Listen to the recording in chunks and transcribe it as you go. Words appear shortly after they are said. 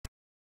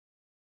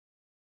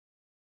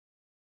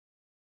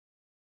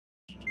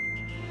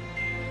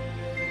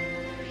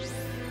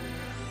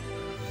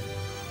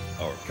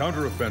Our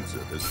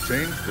counteroffensive has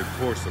changed the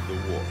course of the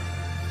war.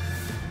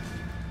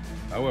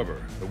 However,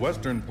 the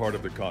western part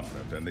of the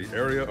continent and the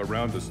area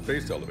around the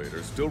space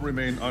elevator still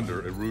remain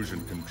under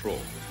Erusian control.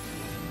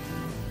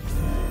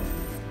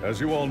 As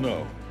you all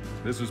know,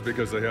 this is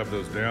because they have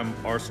those damn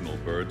arsenal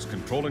birds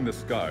controlling the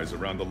skies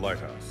around the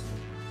lighthouse.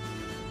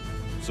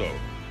 So,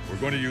 we're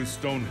going to use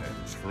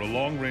Stonehenge for a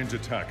long-range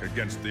attack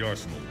against the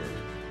arsenal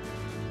bird.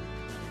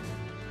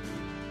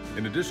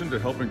 In addition to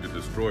helping to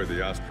destroy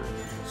the asteroid,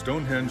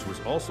 Stonehenge was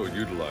also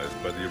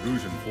utilized by the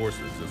Erusian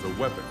forces as a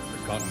weapon in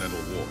the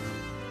Continental War.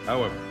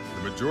 However,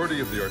 the majority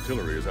of the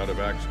artillery is out of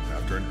action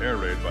after an air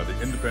raid by the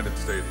independent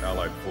state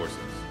Allied forces.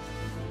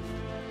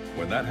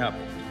 When that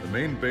happened, the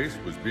main base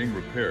was being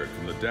repaired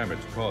from the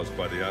damage caused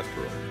by the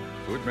asteroid,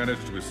 so it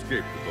managed to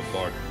escape the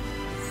bombardment.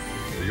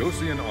 The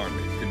Ocean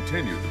Army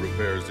continued the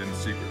repairs in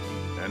secret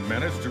and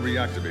managed to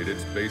reactivate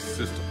its base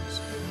systems.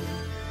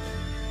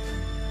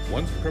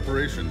 Once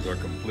preparations are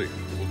complete,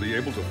 it will be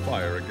able to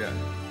fire again.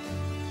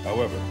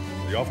 However,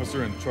 the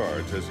officer in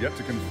charge has yet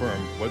to confirm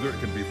whether it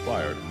can be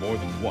fired more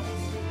than once.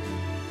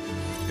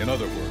 In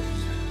other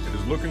words, it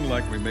is looking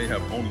like we may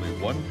have only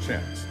one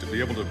chance to be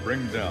able to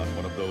bring down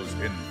one of those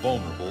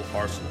invulnerable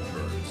arsenal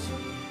birds.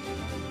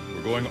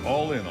 We're going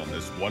all in on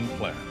this one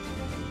plan.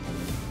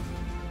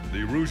 The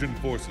Erusian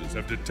forces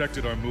have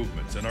detected our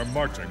movements and are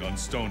marching on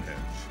Stonehenge.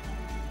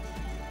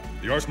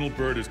 The arsenal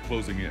bird is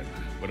closing in,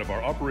 but if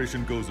our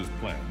operation goes as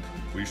planned,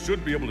 we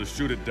should be able to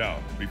shoot it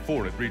down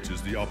before it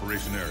reaches the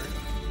operation area.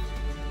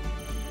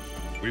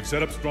 We've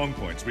set up strong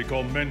points we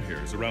call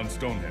menhirs around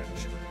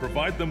Stonehenge.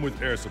 Provide them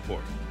with air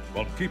support,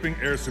 while keeping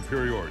air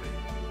superiority.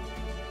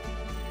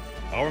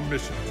 Our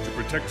mission is to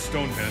protect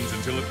Stonehenge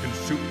until it can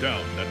shoot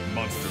down that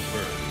monster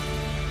bird.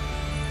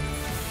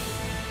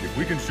 If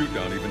we can shoot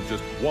down even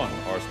just one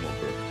arsenal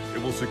bird,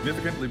 it will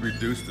significantly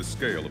reduce the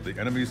scale of the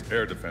enemy's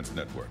air defense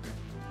network.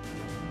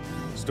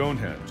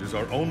 Stonehenge is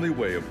our only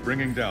way of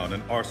bringing down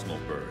an arsenal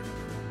bird.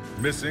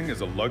 Missing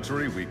is a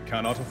luxury we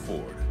cannot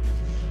afford.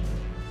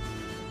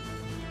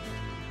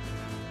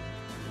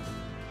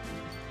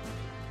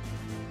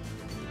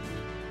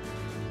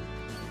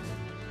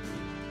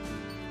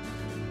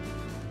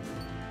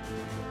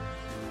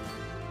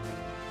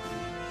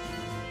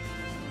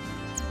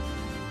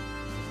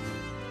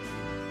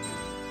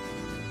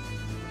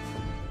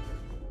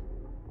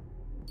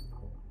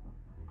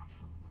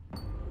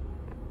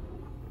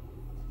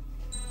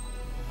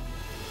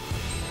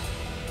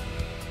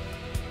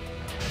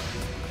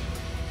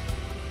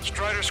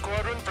 Strider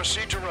Squadron,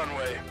 proceed to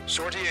runway.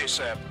 Sortie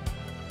ASAP.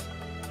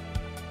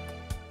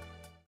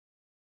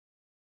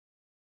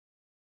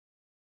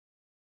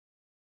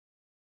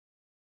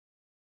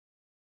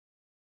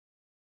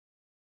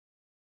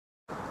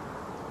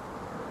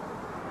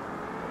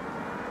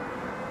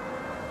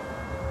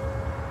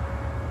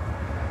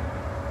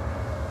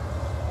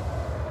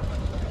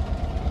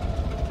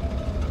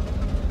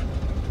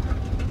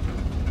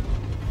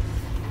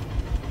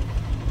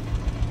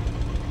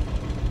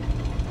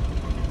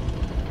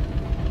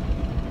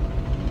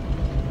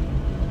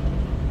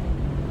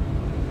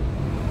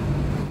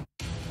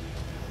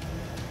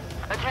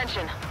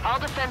 Attention, all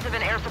defensive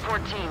and air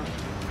support teams.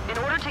 In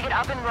order to get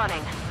up and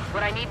running,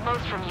 what I need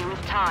most from you is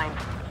time.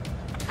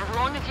 As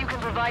long as you can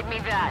provide me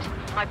that,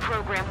 my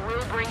program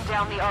will bring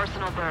down the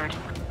arsenal bird.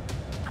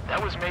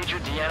 That was Major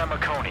Deanna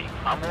McConey.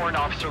 I'm Warrant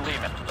Officer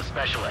Lehman, a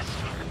specialist.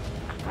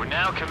 We're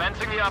now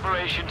commencing the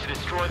operation to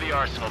destroy the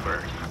arsenal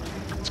bird.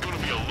 It's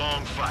gonna be a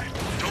long fight.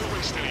 Don't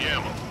waste any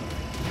ammo.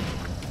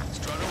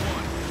 Strider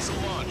 1, it's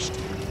launched.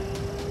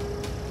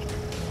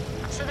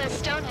 So that's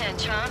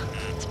Stonehenge, huh?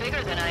 It's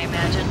bigger than I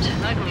imagined.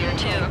 Uglier,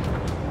 too.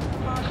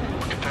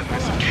 Look at that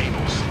mess of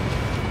cables.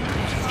 They're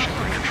using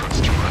generator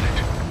trucks to run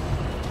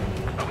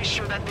it. Are we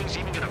sure that thing's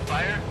even gonna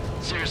fire?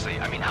 Seriously,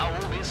 I mean, how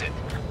old is it?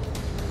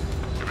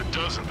 If it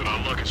doesn't, then our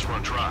luck is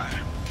run dry.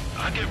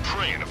 I'd get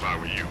praying if I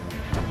were you.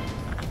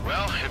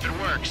 Well, if it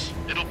works,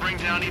 it'll bring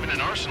down even an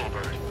arsenal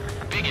bird.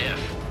 Big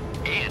if.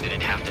 And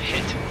it'd have to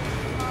hit.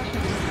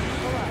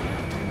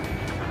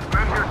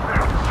 Ranger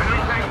 6,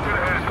 enemy tanks to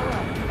the head.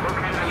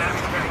 Located in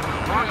enemy tank.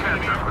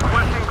 Broadcaster,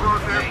 requesting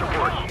close air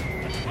support.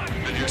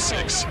 Ranger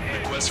 6,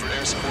 request for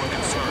air support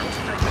confirmed.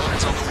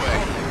 Loads on the way.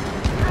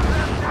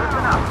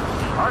 Listen up.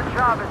 Our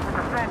job is to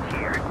defend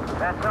here.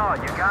 That's all.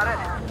 You got it?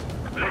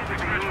 This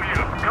is easy.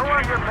 Go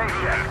on your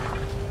paycheck.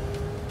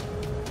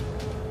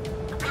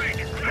 Thank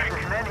you. This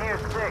is Men here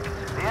 6.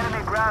 The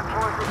enemy ground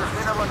forces have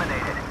been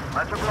eliminated.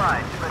 Much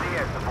obliged for the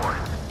air support.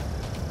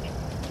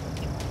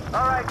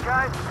 All right,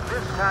 guys.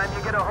 This time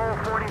you get a whole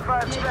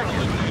 45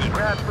 seconds.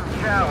 Grab some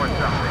chow or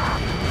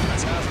something.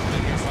 That's half of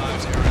Ranger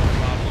 5's aerial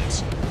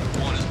problems.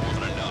 One is more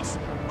than enough.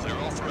 Clear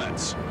all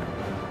threats.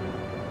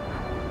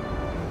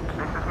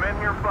 This is Men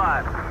here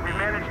 5. We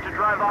managed to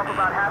drive off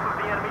about half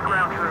of the enemy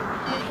ground troops.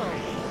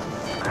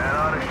 That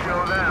ought to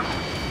show them.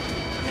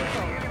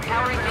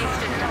 Powering base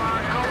system.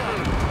 Go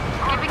blue.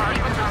 Skipping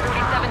sequence of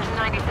 47 to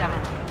 97.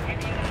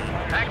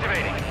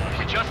 Activating.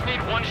 We just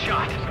need one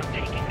shot.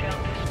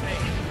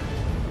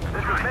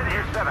 This is Men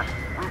here 7.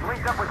 We've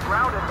linked up with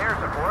ground and air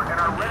support and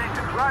are ready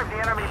to drive the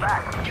enemy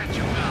back. Get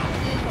you now.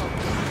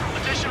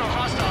 Additional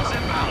hostiles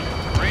inbound.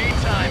 Great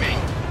timing.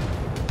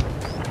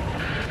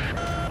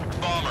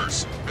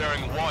 Bombers,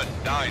 bearing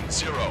 190.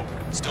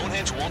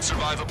 Stonehenge won't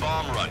survive a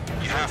bomb run.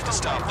 You have to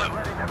stop them.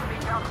 Letting them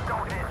take down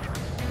Stonehenge.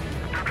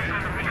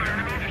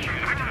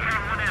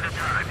 One at a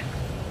time.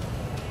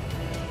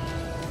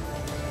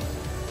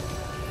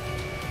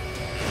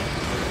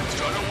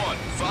 Strider 1,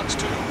 Fox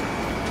 2.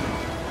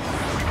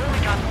 We've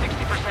only got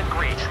 60%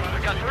 green.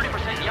 We've got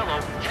 30% yellow,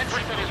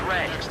 10% is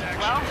red.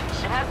 Well,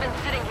 it has been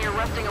sitting here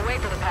rusting away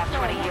for the past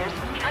 20 years.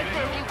 I'd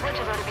say a few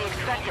glitches are to be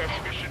expected.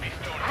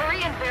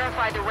 Hurry and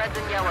verify the reds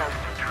and yellows.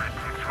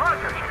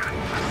 Roger.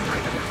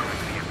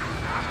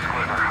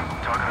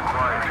 Talking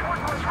quiet.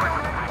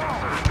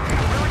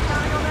 Really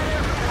counting on that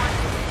air support?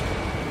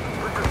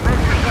 This is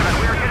Major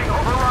 7. We are getting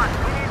overrun.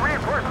 We need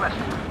reinforcements.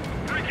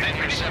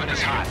 Major 7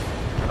 is hot.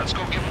 Let's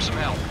go give them some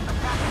help.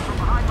 From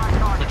behind my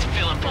car. Let's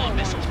fill them full of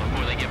missiles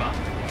before they give up.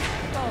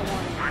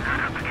 We're not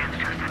up against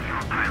just a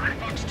pilot.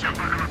 Jump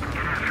buckle up and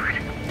get after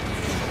it.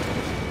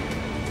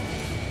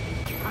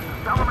 This is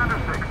Salamander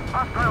 6.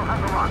 Hostile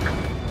has a lock.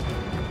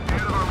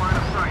 Out of our line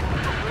of sight.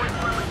 Avoid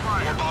friendly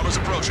fire. More bombers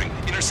approaching.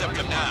 Intercept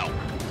them now.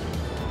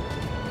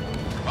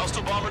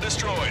 Hostile bomber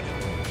destroyed.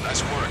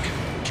 Nice work.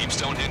 Keep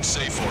Stonehenge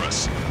safe for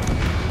us.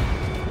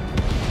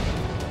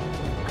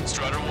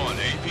 Strider 1,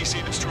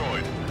 APC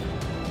destroyed.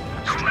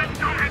 Don't let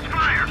Stonehenge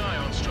fire! Eye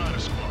on Strider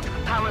squad.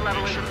 Power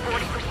level is at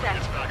 40%.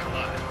 Back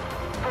alive.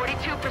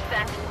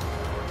 42%.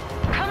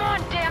 Come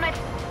on, damn it!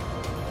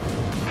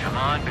 Come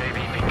on,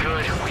 baby. Be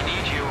good. We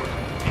need you.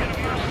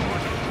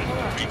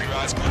 Keep your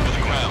eyes glued to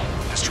the ground.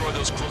 Destroy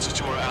those closest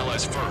to our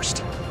allies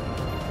first.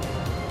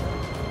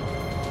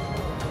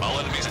 All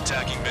enemies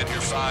attacking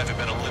Menhir 5 have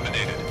been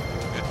eliminated.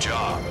 Good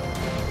job.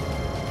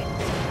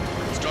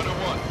 Strider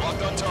 1,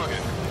 locked on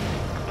target.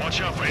 Watch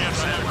out for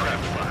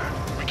anti-aircraft fire.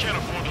 We can't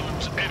afford to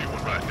lose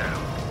anyone right now.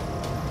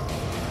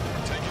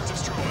 Tank is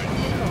destroyed.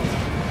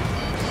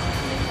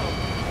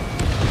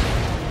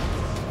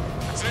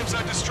 Same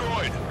side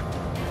destroyed.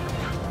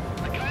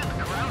 The guy on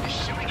the ground is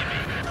shooting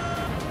at me.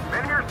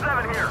 Menhir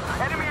 7 here.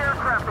 Enemy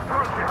aircraft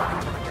approaching.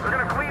 They're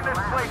gonna clean this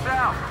place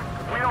out.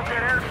 We don't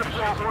get air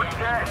support, we're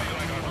dead.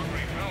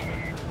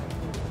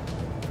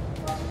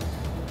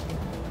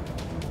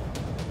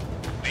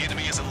 The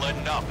enemy isn't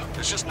letting up.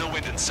 There's just no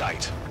end in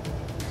sight.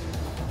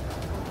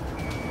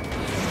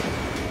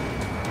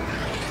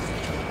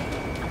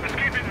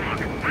 Escaping look.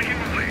 Breaking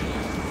the lead.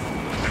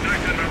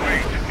 Attack's in the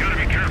range. Gotta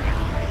be careful.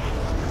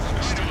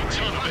 There's still a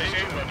ton of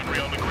AA weaponry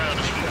on the ground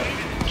as well.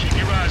 Keep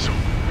your eyes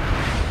open.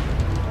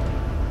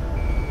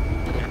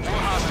 Four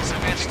hostiles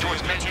advancing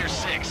towards Menhir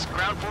 6.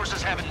 Ground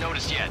forces haven't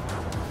noticed yet.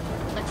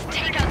 Let's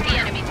take out the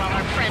enemy while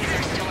our friends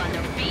are still on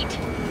their feet.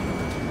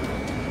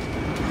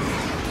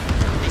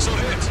 Missile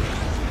hit.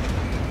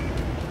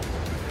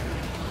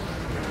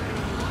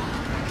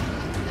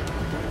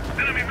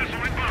 Enemy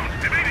missile inbound.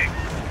 Evading.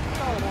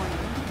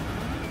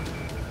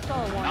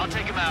 I'll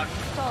take him out.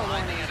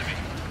 Behind the enemy.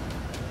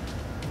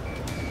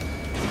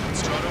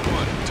 Strider 1,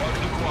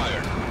 target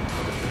acquired.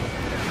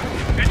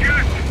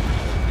 Eject!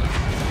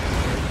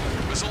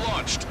 Missile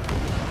launched.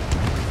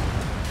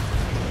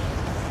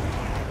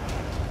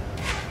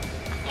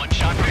 One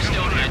shot from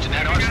Stonehenge and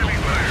that arsenal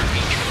burner.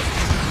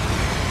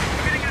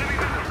 Evading enemy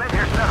missile.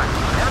 Menhir 7.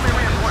 Enemy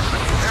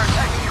reinforcements. They're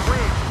attacking your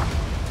wings.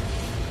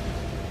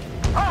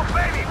 Oh,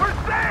 baby, we're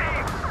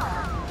saved!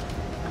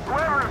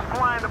 Whoever is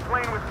flying the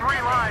plane with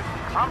 3 lines,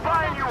 I'm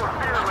buying you a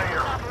beer later.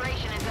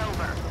 Operation is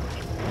over.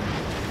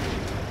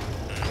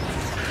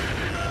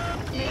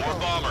 More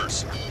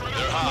bombers.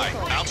 They're high.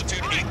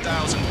 Altitude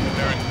 8,000.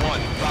 Bearing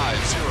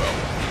 150.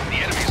 The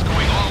enemy's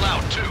going all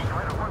out, too.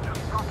 Strider 1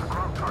 just stopped the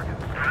ground target.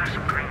 There are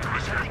some green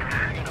contact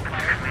there.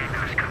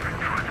 Maybe covering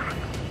for them.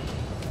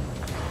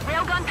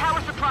 Railgun power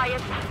supply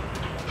is...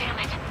 Damn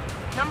it.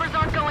 Numbers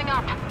aren't going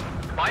up.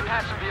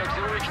 Bypassing the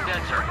auxiliary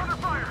condenser. Under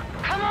fire.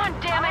 Come on,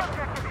 damn it! Our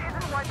objective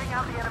isn't wiping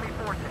out the enemy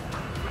forces.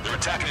 They're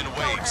attacking in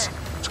waves.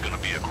 It's gonna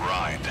be a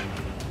grind.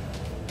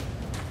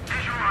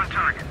 Visual on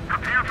target.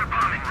 Prepare for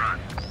bombing run.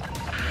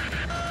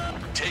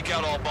 Take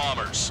out all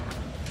bombers.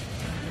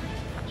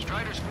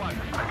 Strider squad.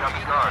 I got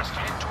the guards.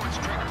 Head towards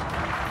trigger.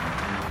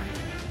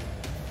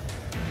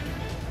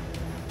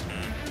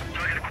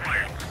 Target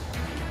acquired.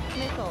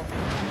 Missile.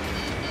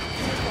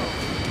 Missile.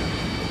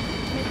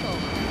 Missile.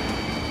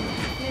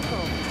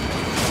 Missile.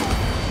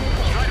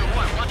 Strider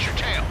 1, watch your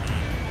tail.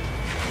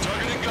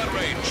 Targeting gun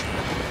range.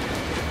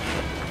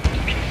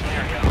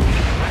 Scenario.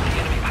 Direct the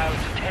enemy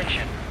pilot's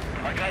attention.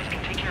 Our guys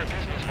can take care of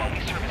business while we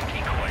serve as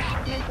decoys.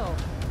 Missile.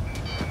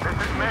 This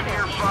is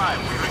Menhir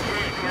 5. We've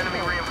engaged the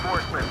enemy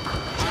reinforcements.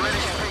 We're ready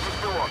to take it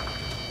to them.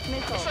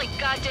 Missile. It's like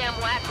goddamn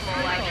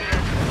whack-a-mole out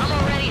here. I'm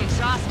already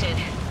exhausted.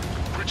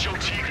 Grit your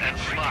teeth and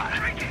fly.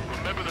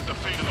 Remember that the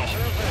fate of the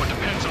whole war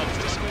depends on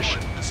this mission.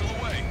 Missile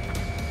away.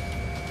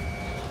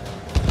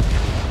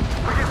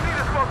 We can see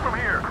the smoke from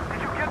here.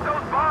 Did you get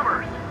those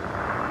bombers?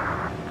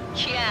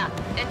 Yeah,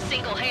 and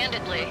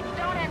single-handedly.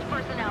 Stonehenge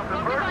personnel, The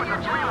focus bird on with your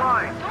the 3 job.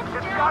 lines. Don't It's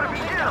stare gotta out be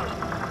the him.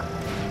 window.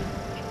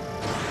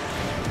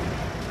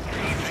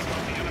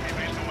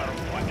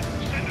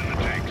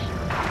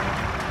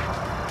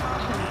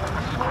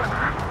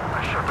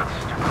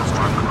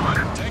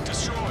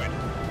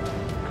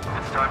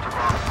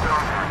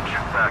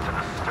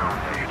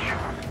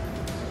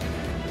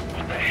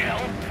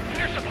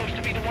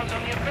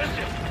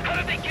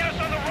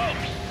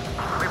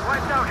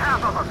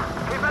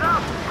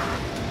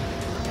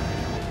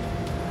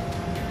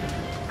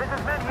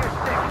 his men here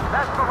sick.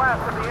 That's the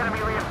last of the enemy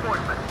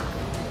reinforcements.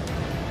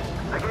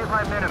 I gave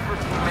my men a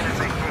 15-minute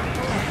vacation.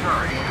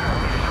 Sorry, I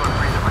need a short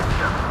breather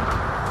myself.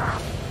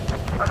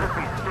 I'll just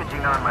be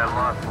stitching on my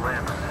lost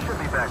limb. Should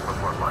be back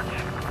before lunch.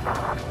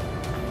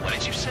 What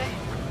did you say?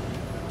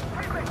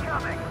 We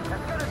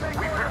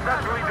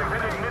successfully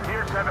defended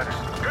Mid-Tier 7.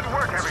 Good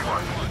work,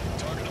 everyone.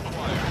 Target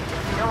acquired.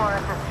 The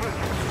LRSSG.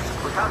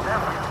 Without them,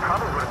 we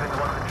probably would have been the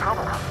ones in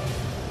trouble.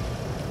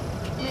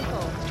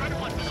 Missile.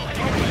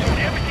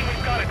 Everything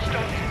we've got at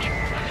Stonehenge.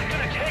 What's it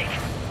gonna take?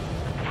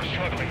 We're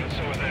struggling, and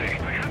so are they.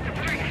 I have to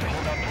break.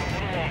 Hold up for a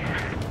little longer.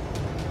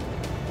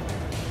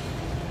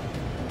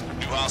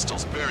 New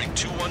hostiles bearing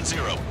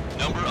 210.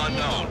 Number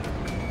unknown.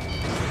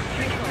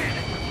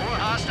 More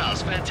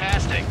hostiles,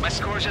 fantastic. My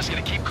score's just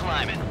gonna keep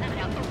climbing.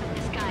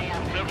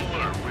 Never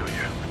learn, will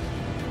you?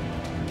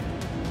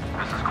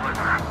 This is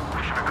Glitter.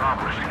 Mission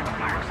accomplished.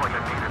 Looks like I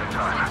needed a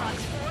time.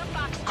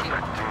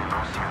 That damn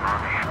OC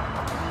army.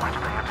 Why do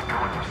they have to go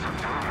and use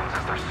civilians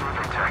as their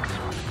survey techs?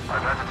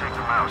 I've had to take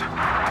them out.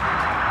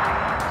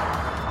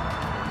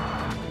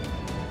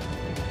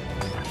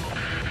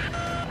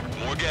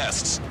 More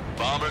guests.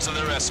 Bombers and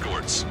their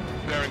escorts.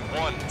 Bearing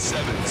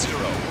 170.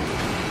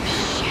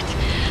 Shit.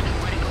 I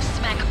want to go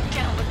smack them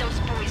down, but those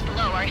boys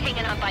below are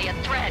hanging on by a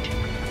thread.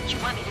 You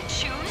want me to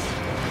choose?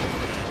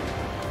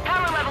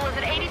 Power level is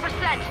at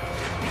 80%.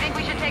 You think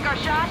we should take our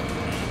shot?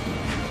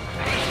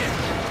 Patience.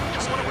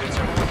 Don't want to waste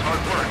everyone's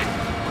hard work.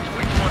 Let's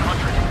wait to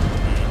 100.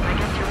 I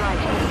guess you're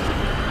right.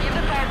 Give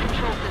the fire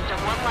control system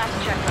one last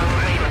check on the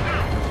radar.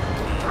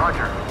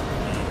 Roger.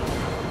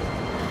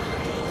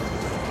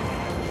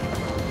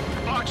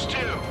 Box 2!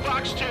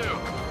 Box 2!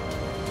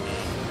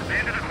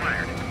 Bandit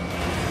acquired.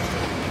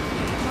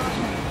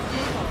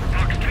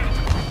 Box 2.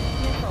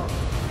 Missile.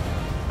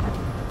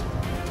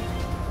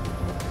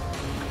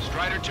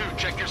 Strider 2,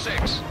 check your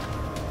 6.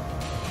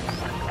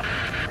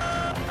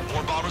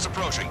 More bombers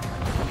approaching.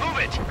 Move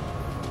it!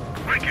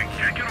 Breaking!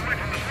 Can't get away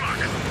from this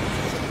rocket!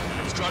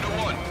 Strider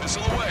 1,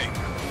 missile away.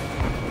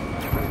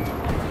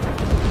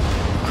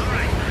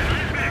 Alright,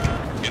 I'm back!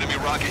 Enemy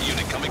rocket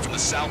unit coming from the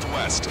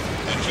southwest.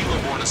 And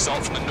helo-borne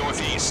assault from the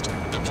northeast.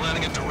 They're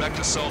planning a direct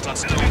assault on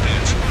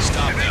Stonehenge.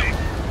 Stop them.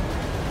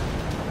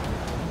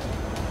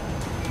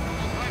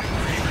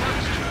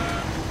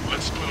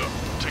 Let's split up.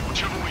 Take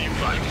whichever way you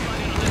like.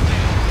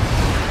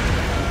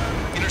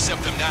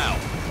 Intercept them now.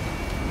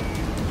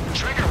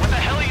 Trigger, what the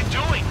hell are you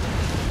doing?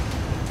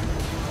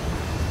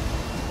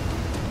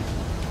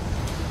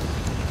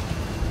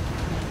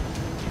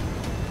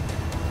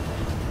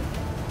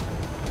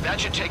 That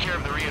should take care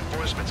of the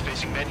reinforcements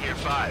facing Men-Here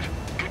 5.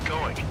 Good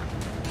going.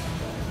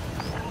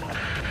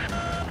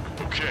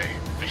 Okay,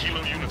 the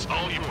helo unit's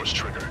all yours,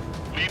 Trigger.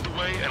 Lead the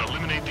way and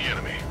eliminate the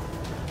enemy.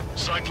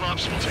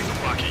 Cyclops will take the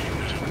rocket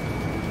unit.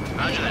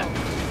 Roger that.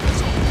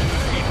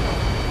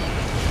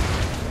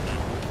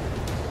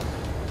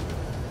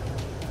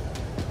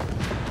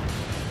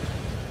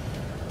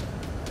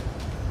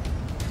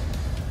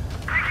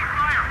 Taking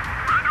fire!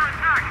 We're under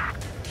attack!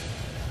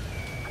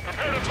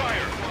 Prepare to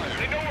fire!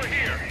 They know we're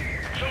here,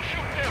 so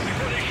shoot them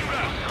before they shoot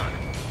us!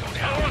 Don't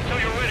hell on till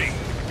you're ready!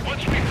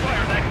 Once we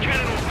fire, that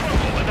cannon will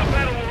crumble and the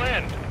battle will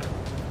end!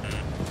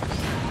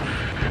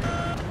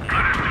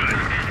 Understood.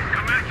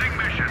 Commencing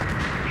mission.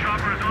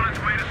 Chopper is on its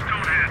way to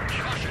Stonehenge.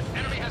 Caution,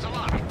 enemy has a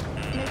lock!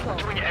 Missile.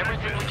 Doing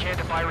everything we can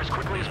to fire as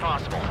quickly as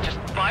possible. Just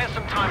buy us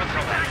some time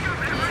until then.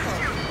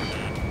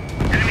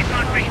 Enemy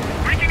contact.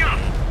 Breaking up!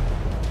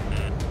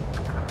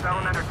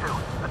 Salamander 2.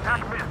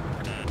 Attack missed.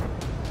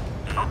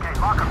 Okay,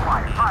 lock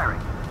acquired.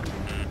 Firing.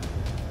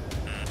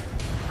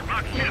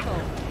 Box 2.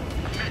 Missile.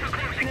 Missile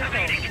closing.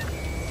 Evading.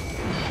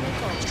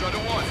 Missile.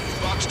 Strider 1,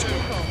 box 2.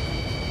 Missile.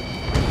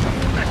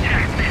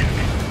 Attack missed.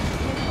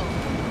 Missile.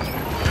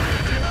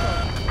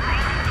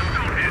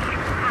 Stonehenge.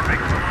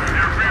 Perfect.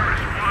 Their rear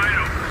is wide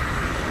open.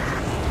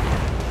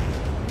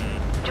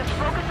 Just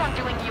focus on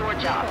doing your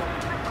job.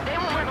 They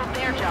will handle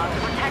their job to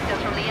protect us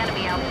from the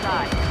enemy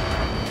outside.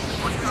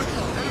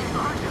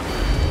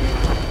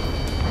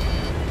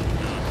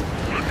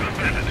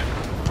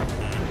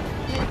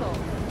 Missile.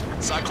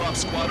 Cyclops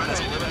squadron has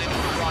eliminated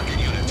the rocket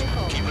unit.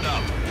 Keep it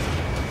up.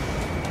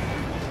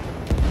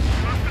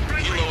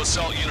 Helo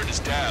assault unit is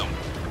down.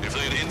 If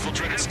they had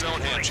infiltrated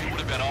Stonehenge, it would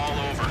have been all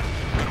over.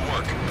 Good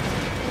work.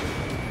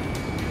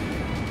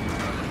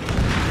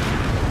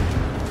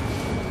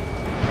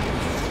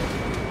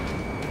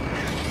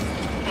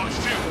 Box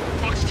 2!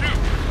 Box 2!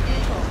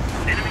 Missile.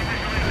 Enemy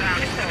missile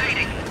inbound. It's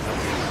evading.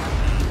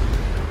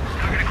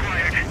 Target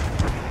acquired.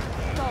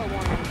 Stall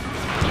warning.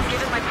 You've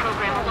given my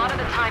program a lot of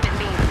the time it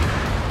needs.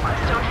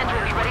 Stonehenge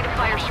will be ready to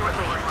fire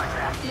shortly.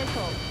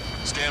 Missile.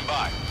 Stand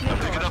by. I'm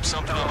picking up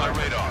something on my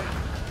radar.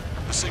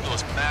 The signal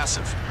is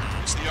massive.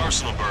 It's the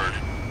Arsenal bird.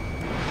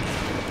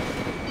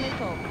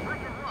 Missile.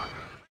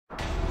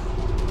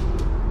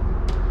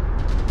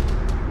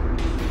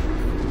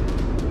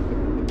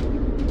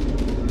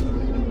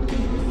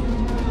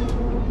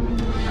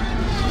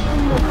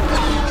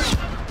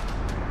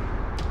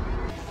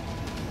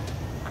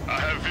 I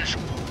have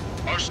visual.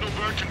 Arsenal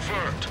bird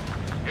confirmed.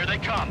 Here they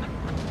come.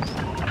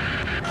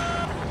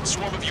 A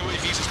swarm of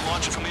UAVs is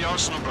launching from the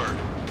Arsenal bird.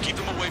 Keep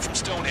them away from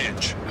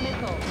Stonehenge.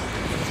 Missile.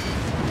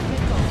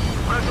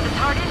 Close to the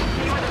target,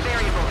 here are the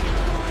variables.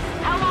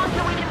 How long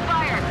till we can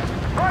fire?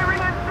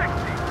 Firing in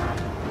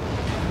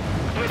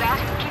 60! Hear that?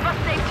 Keep us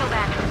safe till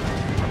then.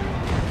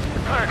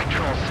 Fire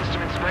control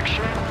system inspection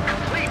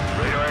complete.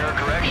 Radar error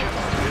correction.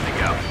 Good to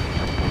go.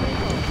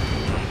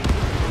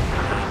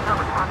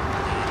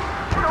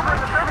 Get over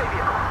in the survey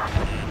vehicle!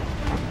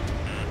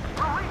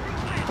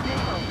 Releasing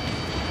Missile.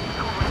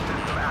 cooling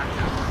system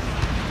active.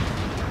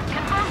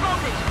 Confirm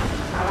voltage.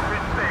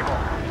 Voltage stable.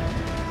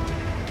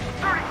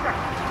 30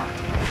 seconds.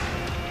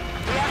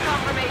 We have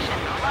confirmation.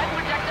 Live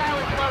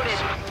projectile is loaded.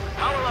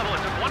 Power level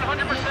is at 100%.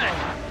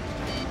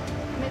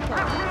 Missile.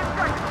 15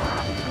 seconds.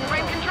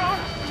 Frame control?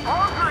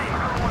 All green.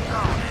 Everyone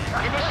down.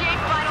 Initiate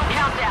final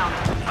countdown.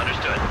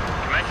 Understood.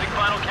 Commencing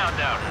final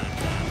countdown.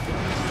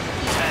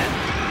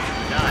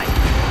 10, 9, 8,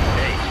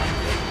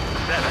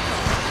 7, 6,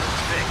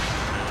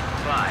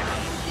 5,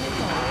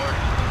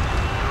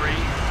 4, 3,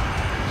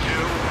 2.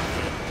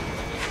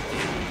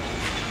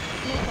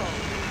 Missile.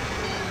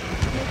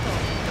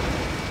 Missile.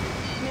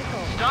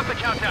 Missile. Stop the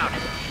countdown.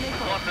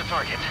 Lost the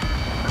target.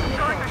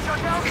 Starting to shut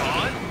down.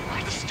 Gone?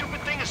 The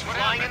stupid thing is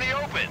flying in the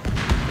open.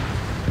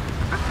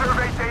 The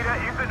survey data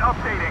isn't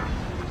updating.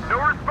 No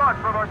response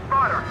from our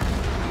spotter.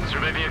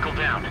 Survey vehicle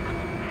down.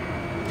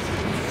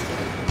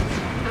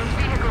 Those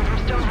vehicles were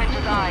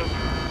Stonehenge's eyes.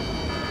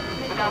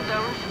 Without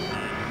those,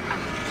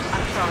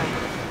 I'm sorry.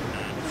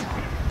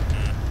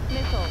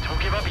 Missile.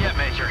 Don't give up yet,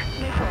 Major.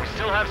 We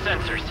still have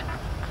sensors.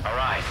 All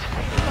right.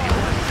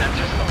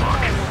 Sensors look.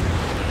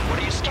 What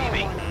are you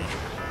scheming?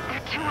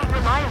 They're too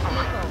unreliable.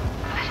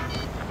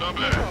 Not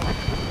bad.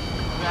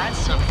 That's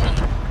something.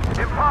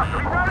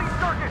 Impossible. Rerouting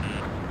circuit.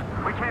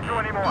 We can't do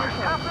any more.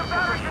 Half the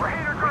batteries for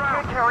haters are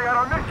out. We can't carry out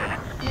our mission.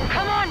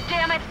 Come on,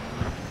 damn it!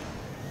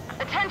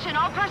 Attention,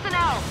 all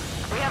personnel!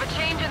 We have a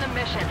change in the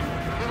mission.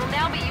 We will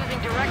now be using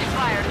direct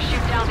fire to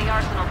shoot down the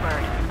Arsenal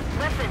bird.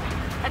 Listen,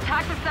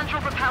 attack the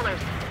central propellers.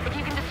 If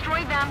you can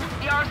destroy them,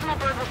 the Arsenal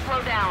bird will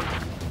slow down.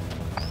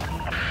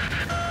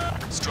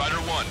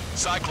 Strider 1,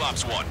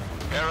 Cyclops 1.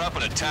 Pair up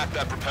and attack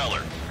that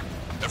propeller.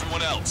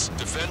 Everyone else,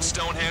 defend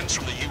Stonehenge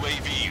from the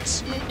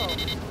UAVs. Missile.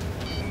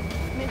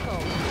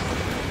 Missile.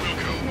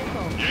 Wilco.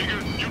 Missile. Jaeger,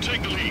 you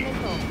take the lead.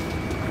 Missile.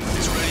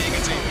 He's readying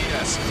its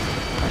APS.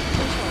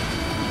 Missile.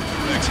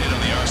 Direct hit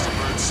on the Arsenal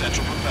bird's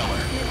central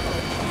propeller.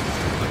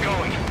 We're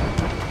going.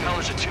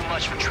 Propellers are too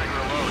much for trigger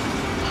alone.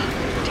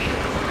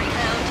 Damn,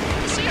 Greyhound.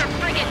 This is your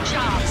friggin'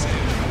 job.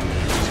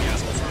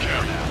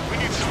 Cap, we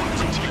need someone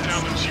to take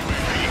down those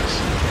UAVs.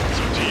 It's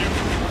up to you.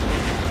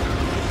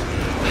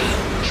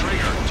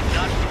 Trigger, do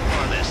not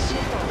ignore this.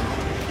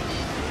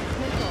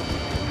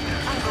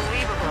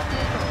 Unbelievable.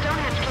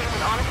 Stonehenge came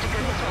with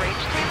honest-to-goodness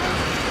rage table?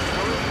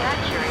 What was that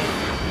curious?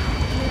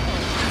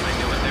 They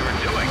knew what they were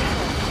doing.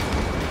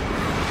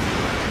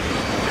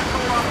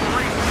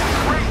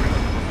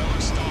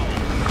 Propeller stalled.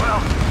 Well,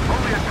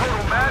 only a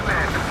total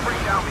madman can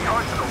bring down the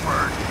Arsenal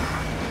bird.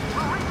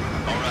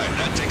 Alright,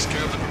 that takes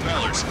care of the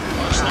propellers.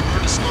 Arsenal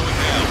bird is slowing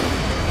down.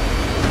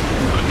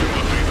 Under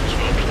my favors,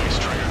 well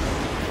placed, Trigger.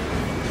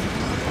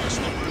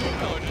 Arsenal bird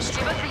propeller Give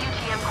destroyed. us the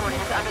UTM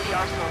coordinates under the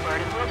Arsenal bird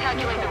and we'll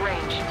calculate the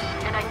range.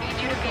 And I need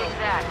you to be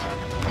exact.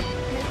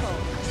 Missile.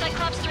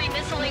 Cyclops 3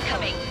 missile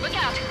incoming. Look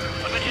out.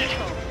 I've been hit.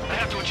 I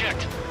have to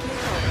eject.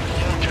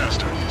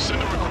 Forecaster,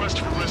 send a request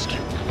for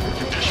rescue.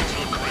 Conditions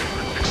look grim.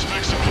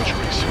 Expect some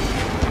injuries.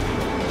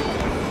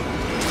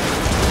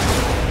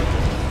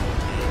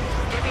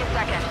 Give me a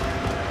second.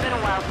 It's been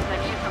a while since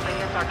I've used something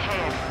this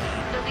archaic.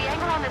 Does the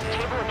angle on this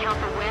table account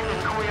for wind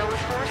and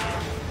Coriolis force?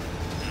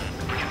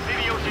 We can see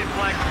the ocean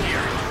flag from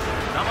here.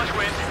 Not much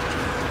wind.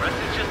 The rest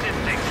is just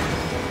instinct.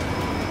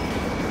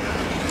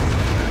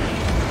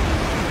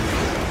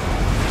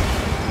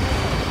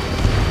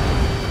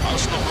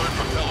 Arsenal bird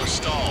propeller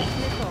stalled.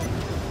 Missile.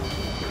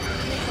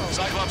 Missile.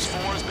 Cyclops 4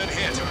 has been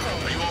hit.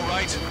 Are you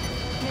alright?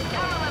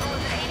 Power level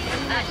is at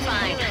 80%. That's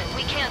fine.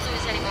 We can't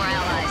lose any more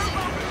allies.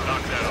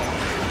 Knock that off.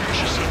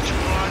 She sent you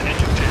on and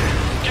you did.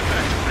 Get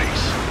back to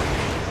base.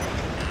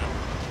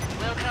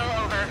 Wilco,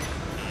 over.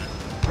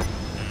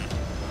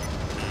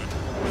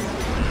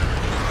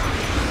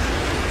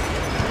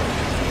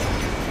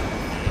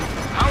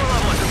 Power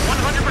level is at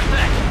 100%.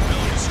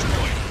 Propeller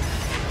destroyed.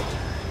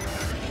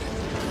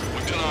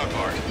 We've done our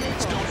part.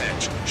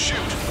 Stonehenge,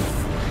 shoot.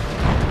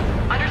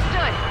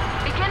 Understood.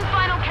 Begin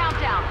final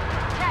countdown.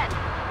 10,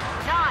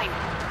 9,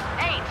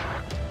 8,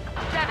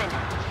 7,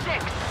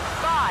 6,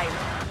 5,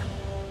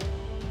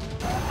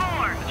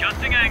 4,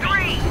 Adjusting angle.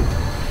 3, 2,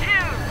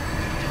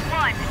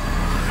 1.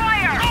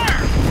 Fire!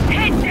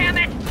 Hit, damn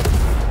it!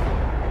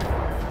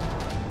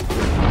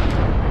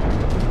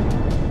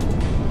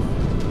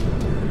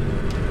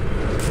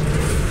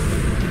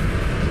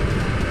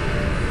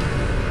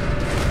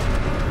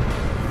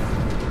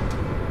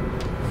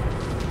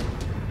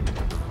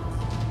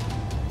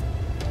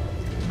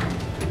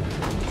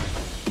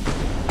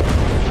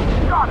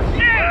 Got it!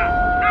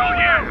 Yeah! Hell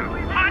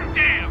yeah! Hot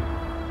damn!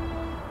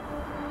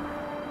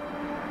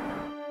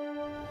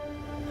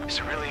 Is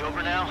it really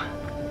over now?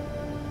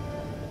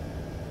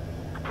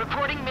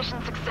 Reporting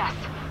mission success.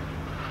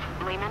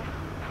 Lehman,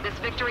 this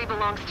victory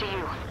belongs to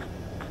you.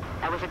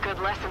 That was a good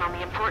lesson on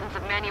the importance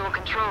of manual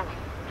control.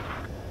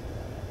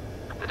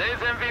 Today's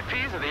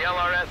MVPs are the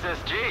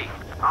LRSSG.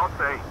 I'll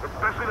say,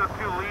 especially those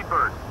two lead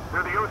birds.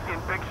 They're the Ocean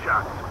big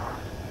shots.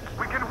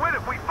 We can win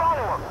if we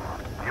follow them.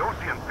 The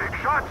Ocean big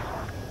shots?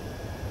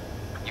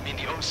 You mean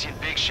the Ocean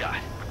Big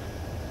Shot?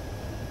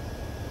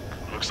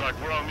 Looks like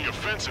we're on the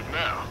offensive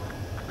now.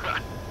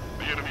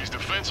 The enemy's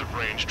defensive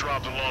range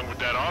dropped along with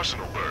that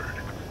arsenal bird.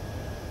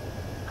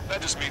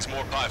 That just means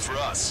more pie for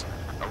us.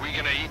 Are we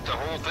gonna eat the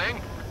whole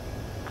thing?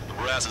 The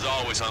brass is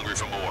always hungry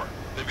for more.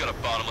 They've got a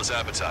bottomless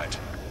appetite.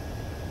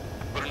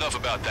 But enough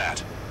about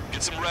that.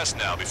 Get some rest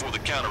now before the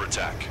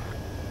counterattack.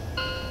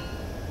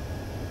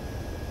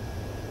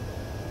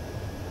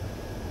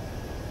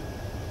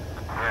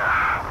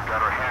 Yeah, we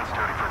got our hands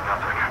dirty for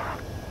nothing.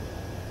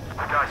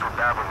 The guys were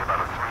babbling about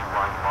a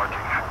 3-line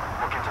marking.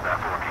 Look into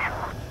that for me.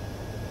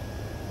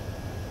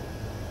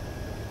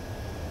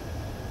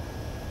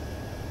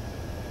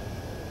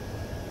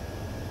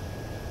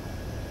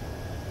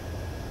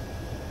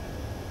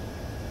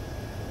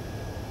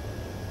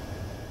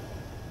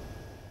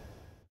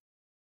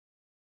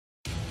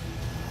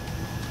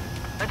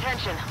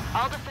 Attention,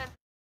 all defense...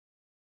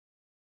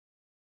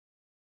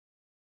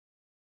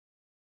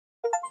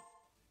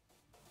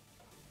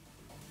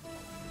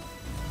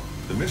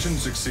 The mission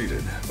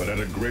succeeded, but at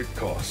a great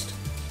cost.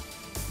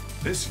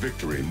 This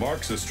victory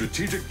marks a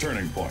strategic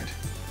turning point.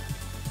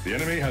 The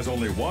enemy has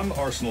only one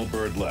arsenal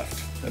bird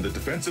left, and the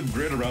defensive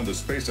grid around the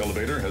space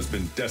elevator has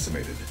been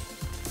decimated.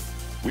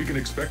 We can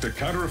expect a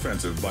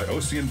counteroffensive by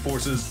Ocean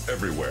forces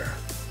everywhere.